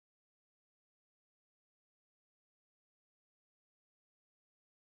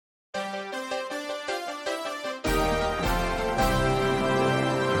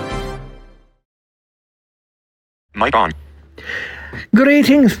Mic on.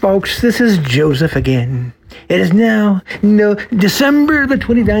 Greetings, folks. This is Joseph again. It is now December the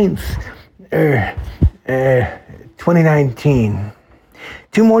 29th, 2019.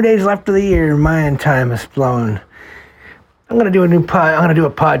 2 more days left of the year. Mayan time has flown. I'm gonna do a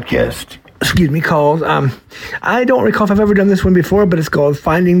podcast. Called. I don't recall if I've ever done this one before, but it's called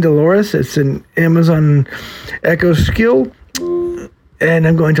Finding Dolores. It's an Amazon Echo skill, and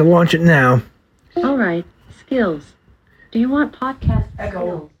I'm going to launch it now. All right, skills. Do you want podcast Echo.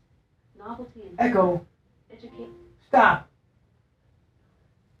 skills? Novelty and Echo. educate. Stop.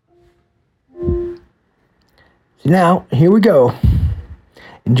 So now, here we go.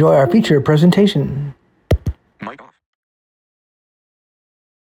 Enjoy our feature presentation. Mic off.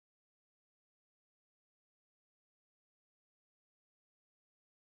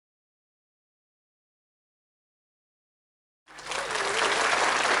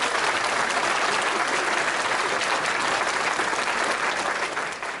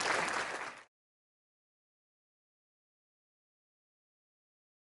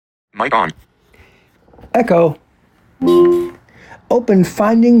 Mic on. Echo. Open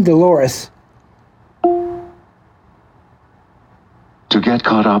Finding Dolores. To get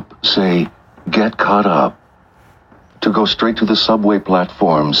caught up, say, get caught up. To go straight to the subway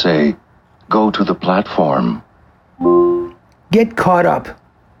platform, say, go to the platform. Get caught up.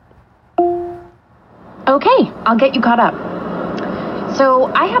 Okay, I'll get you caught up.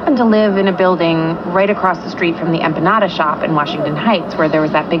 So I happen to live in a building right across the street from the empanada shop in Washington Heights, where there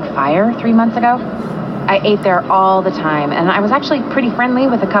was that big fire 3 months ago. I ate there all the time, and I was actually pretty friendly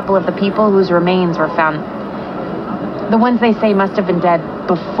with a couple of the people whose remains were found. The ones they say must have been dead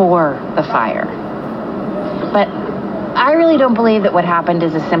before the fire. But I really don't believe that what happened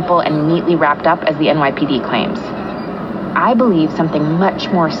is as simple and neatly wrapped up as the NYPD claims. I believe something much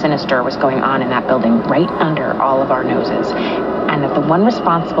more sinister was going on in that building right under all of our noses, and that the one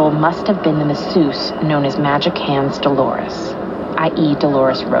responsible must have been the masseuse known as Magic Hands Dolores, i.e.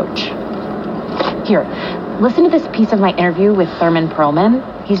 Dolores Roach. Here, listen to this piece of my interview with Thurman Perlman.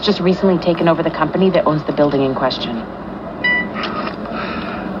 He's just recently taken over the company that owns the building in question.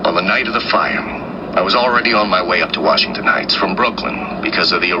 On the night of the fire, I was already on my way up to Washington Heights from Brooklyn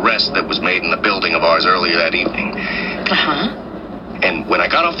because of the arrest that was made in the building of ours earlier that evening. Uh-huh. And when I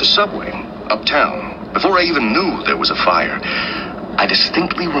got off the subway, uptown, before I even knew there was a fire, I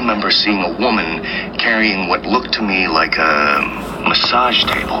distinctly remember seeing a woman carrying what looked to me like a massage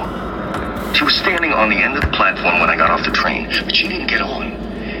table. She was standing on the end of the platform when I got off the train, but she didn't get on.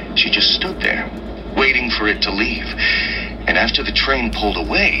 She just stood there, waiting for it to leave. And after the train pulled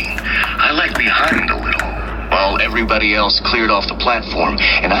away, I lagged behind a little, while everybody else cleared off the platform,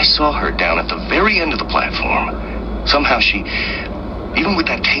 and I saw her down at the very end of the platform. Somehow even with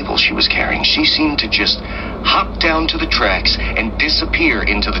that table she was carrying, she seemed to just hop down to the tracks and disappear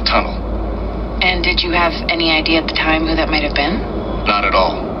into the tunnel. And did you have any idea at the time who that might have been? Not at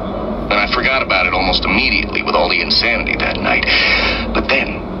all. And I forgot about it almost immediately with all the insanity that night. But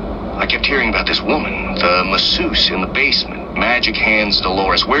then, I kept hearing about this woman, the masseuse in the basement, Magic Hands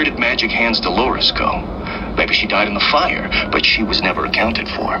Dolores. Where did Magic Hands Dolores go? Maybe she died in the fire, but she was never accounted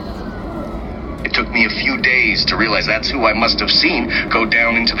for. It took me a few days to realize that's who I must have seen go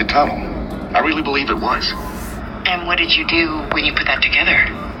down into the tunnel. I really believe it was. And what did you do when you put that together?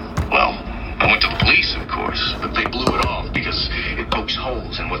 Well, I went to the police, of course, but they blew it off because it pokes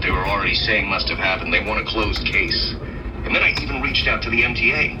holes in what they were already saying must have happened. They want a closed case. And then I even reached out to the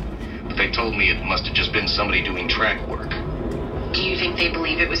MTA, but they told me it must have just been somebody doing track work. Do you think they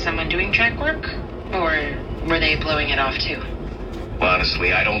believe it was someone doing track work? Or were they blowing it off too?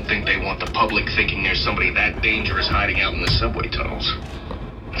 Honestly, I don't think they want the public thinking there's somebody that dangerous hiding out in the subway tunnels.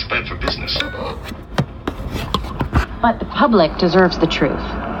 It's bad for business. But the public deserves the truth.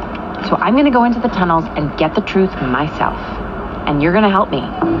 So I'm going to go into the tunnels and get the truth myself. And you're going to help me.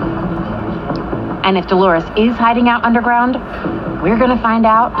 And if Dolores is hiding out underground, we're going to find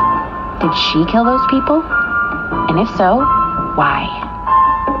out, did she kill those people? And if so, why?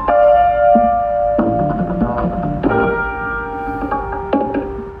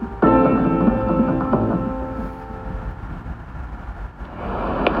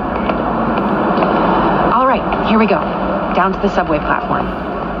 Here we go, down to the subway platform.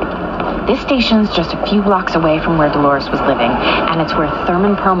 This station's just a few blocks away from where Dolores was living, and it's where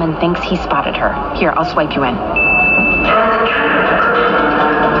Thurman Perlman thinks he spotted her. Here, I'll swipe you in.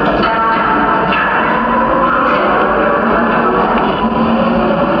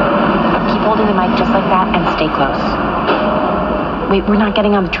 Keep holding the mic just like that and stay close. Wait, we're not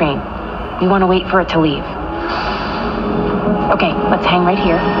getting on the train. We want to wait for it to leave. Okay, let's hang right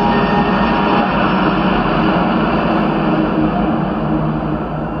here.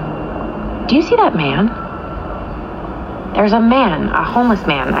 Do you see that man? There's a man, a homeless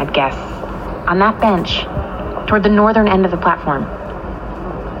man, I'd guess, on that bench, toward the northern end of the platform.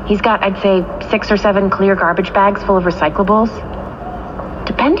 He's got, I'd say, 6 or 7 clear garbage bags full of recyclables.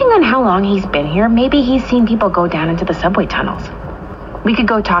 Depending on how long he's been here, maybe he's seen people go down into the subway tunnels. We could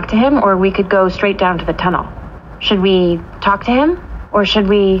go talk to him, or we could go straight down to the tunnel. Should we talk to him, or should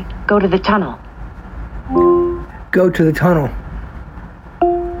we go to the tunnel? Go to the tunnel.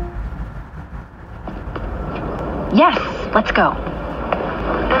 Yes, let's go.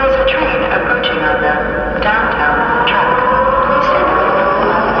 There is a train approaching on the downtown track.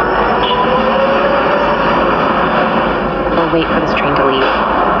 We'll wait for this train to leave.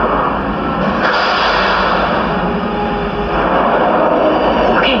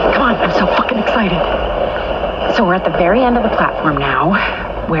 Okay, come on, I'm so fucking excited. So we're at the very end of the platform now,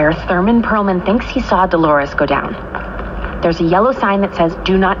 where Thurman Perlman thinks he saw Dolores go down. There's a yellow sign that says,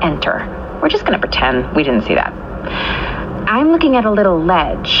 "Do not enter." We're just gonna pretend we didn't see that. I'm looking at a little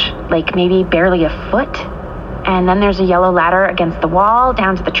ledge, like maybe barely a foot, and then there's a yellow ladder against the wall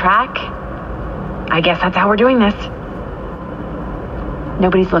down to the track. I guess that's how we're doing this.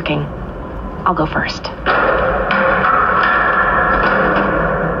 Nobody's looking. I'll go first.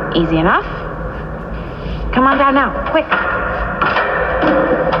 Easy enough. Come on down now, quick.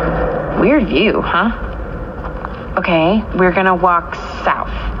 Weird view, huh? Okay, we're gonna walk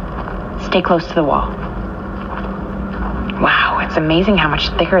south. Stay close to the wall. Wow, it's amazing how much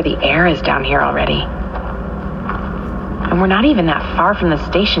thicker the air is down here already. And we're not even that far from the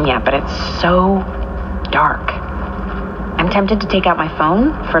station yet, but it's so dark. I'm tempted to take out my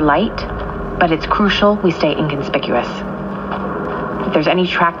phone for light, but it's crucial we stay inconspicuous. If there's any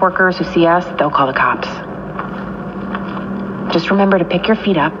track workers who see us, they'll call the cops. Just remember to pick your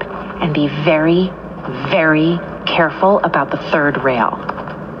feet up and be very, very careful about the third rail.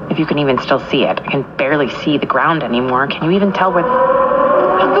 If you can even still see it. I can barely see the ground anymore. Can you even tell where...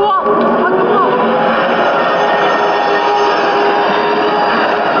 Hug the wall! Hug the wall!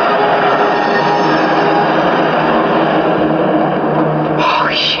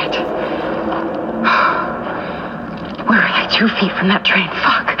 Holy shit. We're like 2 feet from that train.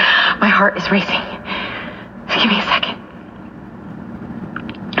 Fuck. My heart is racing. Give me a second.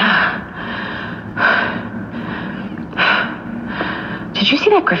 Did you see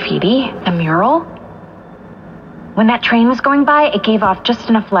that graffiti? The mural? When that train was going by, it gave off just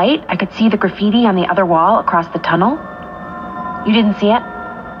enough light. I could see the graffiti on the other wall across the tunnel. You didn't see it?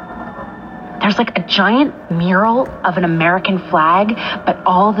 There's like a giant mural of an American flag, but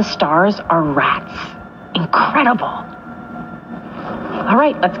all the stars are rats. Incredible. All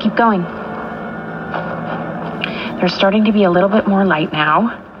right, let's keep going. There's starting to be a little bit more light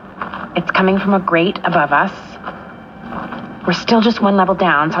now. It's coming from a grate above us. We're still just 1 level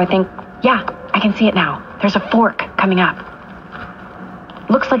down, so I think, yeah, I can see it now. There's a fork coming up.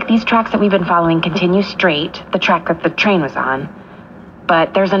 Looks like these tracks that we've been following continue straight, the track that the train was on.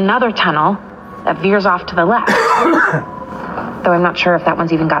 But there's another tunnel that veers off to the left. Though I'm not sure if that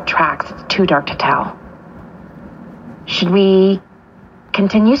one's even got tracks. It's too dark to tell. Should we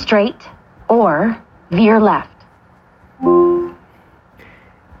continue straight or veer left?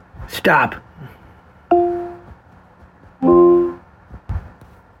 Stop.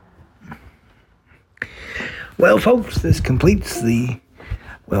 Well, folks, this completes the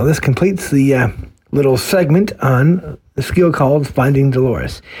little segment on the skill called Finding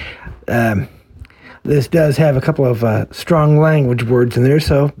Dolores. This does have a couple of strong language words in there,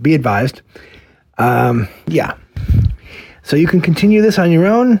 so be advised. Yeah. So you can continue this on your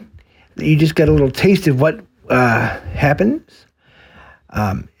own. You just got a little taste of what happens.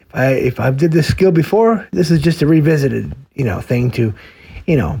 If I did this skill before, this is just a revisited, thing to,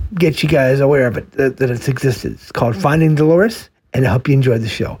 get you guys aware of it, that it's existed. It's called Finding Dolores, and I hope you enjoyed the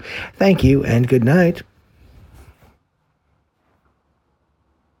show. Thank you, and good night.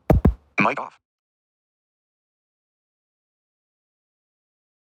 Mic off.